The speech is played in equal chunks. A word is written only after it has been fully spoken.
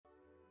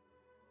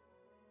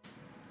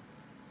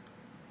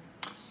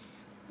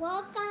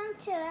Welcome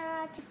to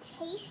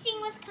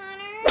Tasting with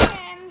Connor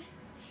and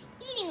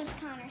Eating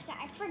with Connor. So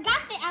I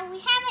forgot that we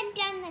haven't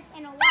done this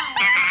in a while.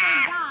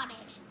 I forgot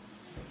it.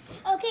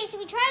 Okay, so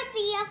we tried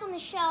the Elf on the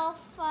Shelf,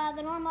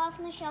 the normal Elf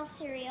on the Shelf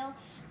cereal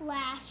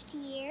last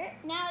year.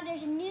 Now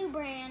there's a new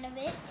brand of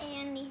it,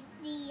 and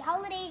the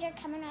holidays are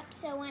coming up,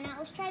 so why not?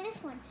 Let's try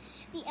this one.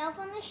 The Elf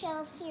on the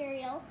Shelf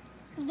cereal,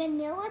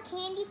 vanilla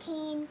candy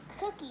cane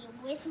cookie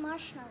with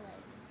marshmallows.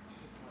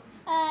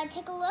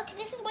 Take a look.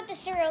 This is what the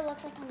cereal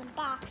looks like on the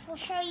box. We'll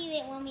show you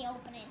it when we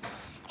open it.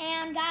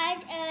 And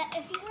guys,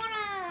 if you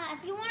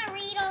wanna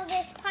read all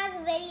this, pause the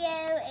video,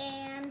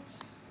 and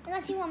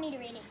unless you want me to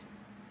read it.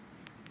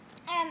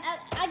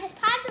 I just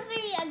pause the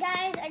video,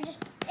 guys.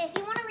 If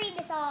you want to read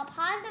this all,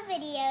 pause the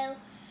video,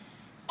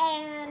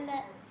 and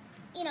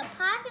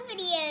pause the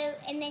video,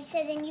 and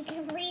then you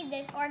can read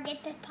this or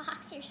get the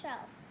box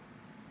yourself.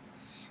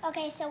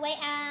 Okay, so wait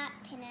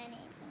 10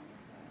 minutes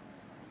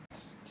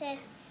to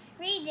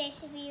read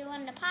this. If you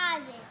want to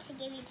pause it, to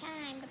give you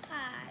time to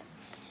pause.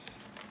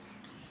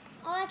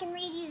 All I can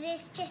read you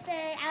this.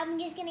 I'm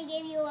just gonna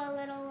give you a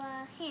little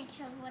hint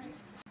of what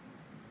it's.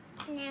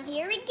 Now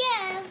here we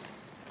go.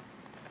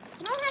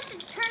 You don't have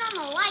to turn on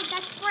the light,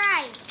 that's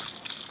bright.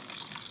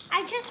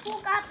 I just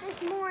woke up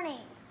this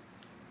morning.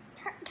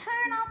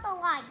 Turn off the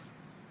light.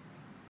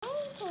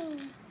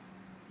 Okay.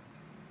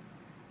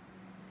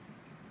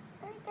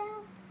 There we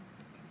go.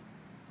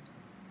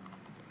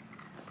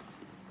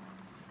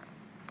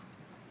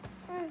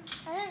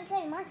 I didn't try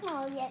the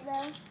marshmallow yet,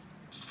 though.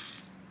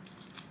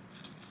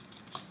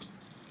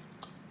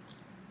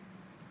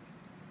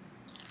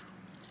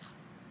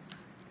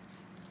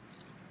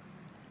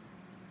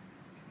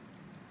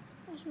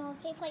 Marshmallows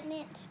taste like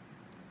mint.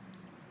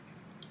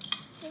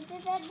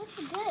 This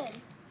is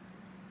good.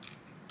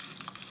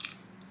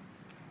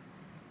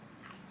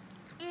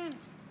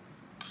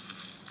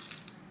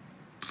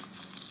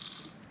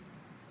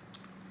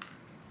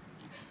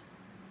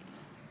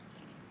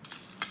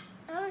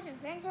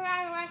 Thanks for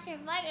watching.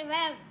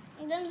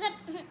 Thumbs up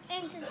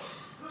and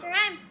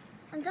subscribe.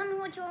 And tell me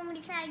what you want me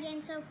to try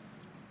again.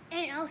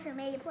 And also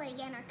maybe play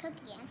again or cook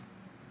again.